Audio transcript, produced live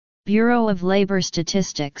Bureau of Labor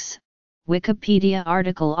Statistics, Wikipedia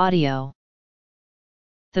article audio.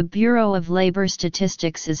 The Bureau of Labor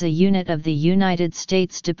Statistics is a unit of the United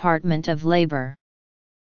States Department of Labor.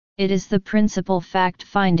 It is the principal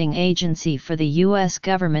fact-finding agency for the U.S.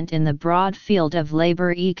 government in the broad field of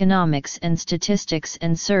labor economics and statistics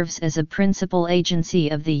and serves as a principal agency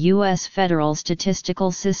of the U.S. federal statistical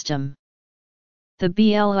system. The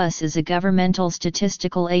BLS is a governmental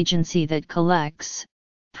statistical agency that collects,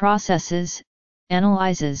 processes,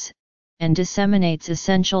 analyzes, and disseminates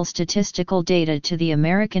essential statistical data to the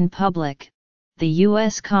American public, the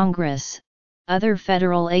U.S. Congress, other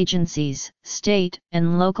federal agencies, state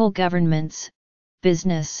and local governments,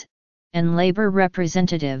 business, and labor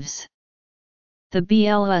representatives. The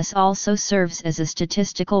BLS also serves as a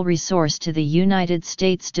statistical resource to the United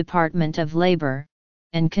States Department of Labor,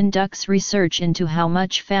 and conducts research into how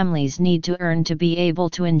much families need to earn to be able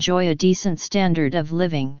to enjoy a decent standard of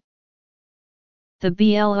living. The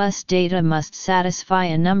BLS data must satisfy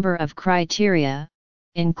a number of criteria,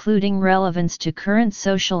 including relevance to current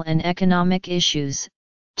social and economic issues,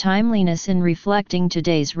 timeliness in reflecting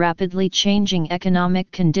today's rapidly changing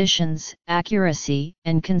economic conditions, accuracy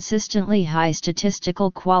and consistently high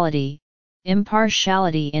statistical quality,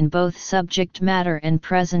 impartiality in both subject matter and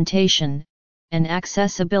presentation, and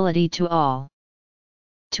accessibility to all.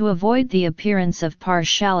 To avoid the appearance of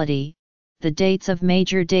partiality, the dates of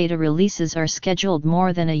major data releases are scheduled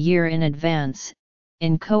more than a year in advance,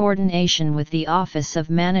 in coordination with the Office of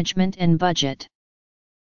Management and Budget.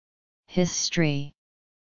 History.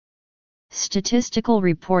 Statistical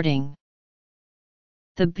reporting.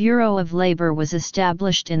 The Bureau of Labor was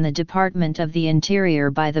established in the Department of the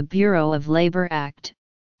Interior by the Bureau of Labor Act,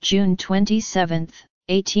 June 27,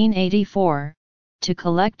 1884, to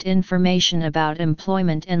collect information about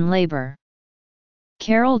employment and labor.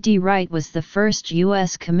 Carroll D. Wright was the first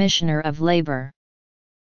U.S. Commissioner of Labor.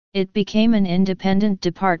 It became an independent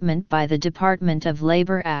department by the Department of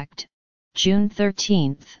Labor Act, June 13,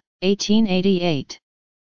 1888.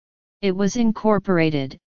 It was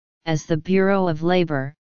incorporated, as the Bureau of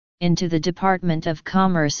Labor, into the Department of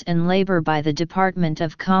Commerce and Labor by the Department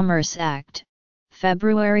of Commerce Act,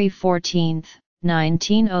 February 14,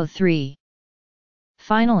 1903.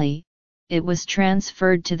 Finally, it was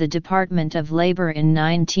transferred to the Department of Labor in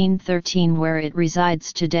 1913 where it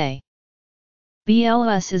resides today.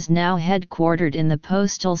 BLS is now headquartered in the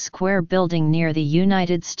Postal Square building near the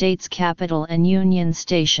United States Capitol and Union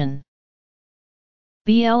Station.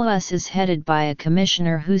 BLS is headed by a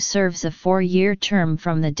commissioner who serves a 4-year term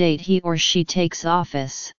from the date he or she takes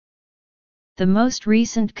office. The most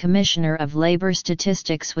recent Commissioner of Labor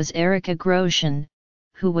Statistics was Erica Grosjean,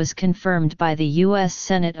 who was confirmed by the U.S.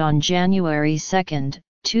 Senate on January 2,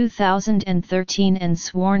 2013 and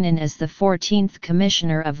sworn in as the 14th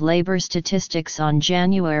Commissioner of Labor Statistics on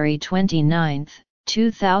January 29,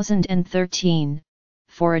 2013,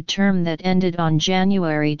 for a term that ended on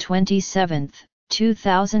January 27,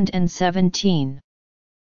 2017.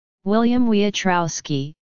 William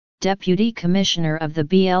Wietrowski, Deputy Commissioner of the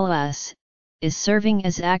BLS, is serving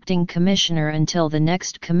as acting commissioner until the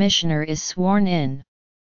next commissioner is sworn in.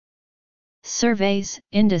 Surveys,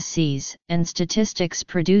 indices, and statistics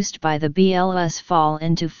produced by the BLS fall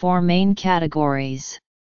into 4 main categories.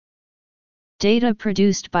 Data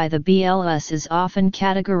produced by the BLS is often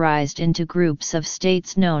categorized into groups of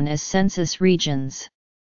states known as census regions.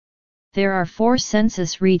 There are 4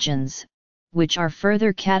 census regions, which are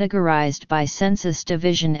further categorized by census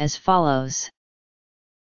division as follows.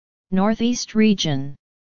 Northeast Region.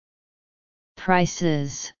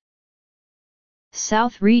 Prices.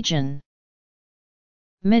 South Region.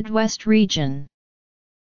 Midwest Region.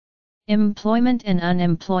 Employment and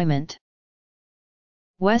unemployment.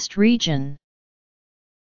 West Region.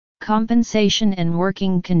 Compensation and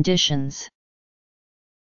working conditions.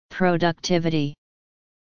 Productivity.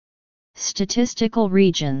 Statistical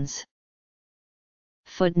regions.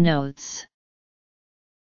 Footnotes.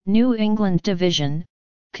 New England Division,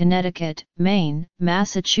 Connecticut, Maine,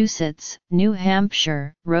 Massachusetts, New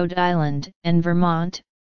Hampshire, Rhode Island, and Vermont.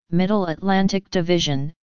 Middle Atlantic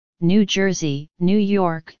Division, New Jersey, New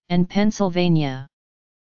York, and Pennsylvania.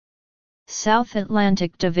 South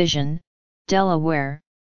Atlantic Division, Delaware,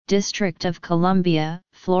 District of Columbia,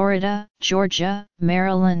 Florida, Georgia,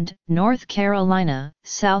 Maryland, North Carolina,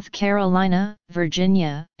 South Carolina,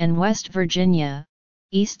 Virginia, and West Virginia.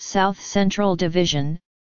 East-South Central Division,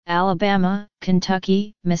 Alabama,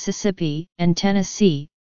 Kentucky, Mississippi, and Tennessee.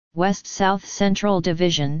 West-South Central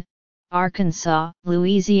Division, Arkansas,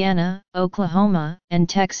 Louisiana, Oklahoma, and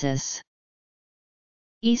Texas.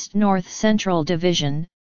 East-North Central Division,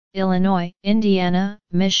 Illinois, Indiana,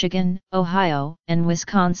 Michigan, Ohio, and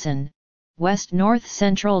Wisconsin. West North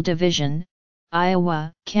Central Division,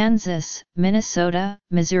 Iowa, Kansas, Minnesota,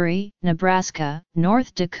 Missouri, Nebraska,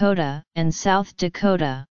 North Dakota, and South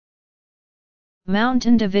Dakota.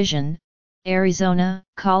 Mountain Division, Arizona,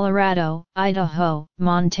 Colorado, Idaho,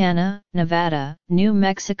 Montana, Nevada, New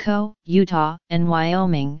Mexico, Utah, and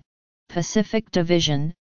Wyoming. Pacific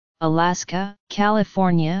Division, Alaska,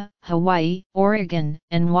 California, Hawaii, Oregon,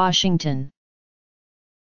 and Washington.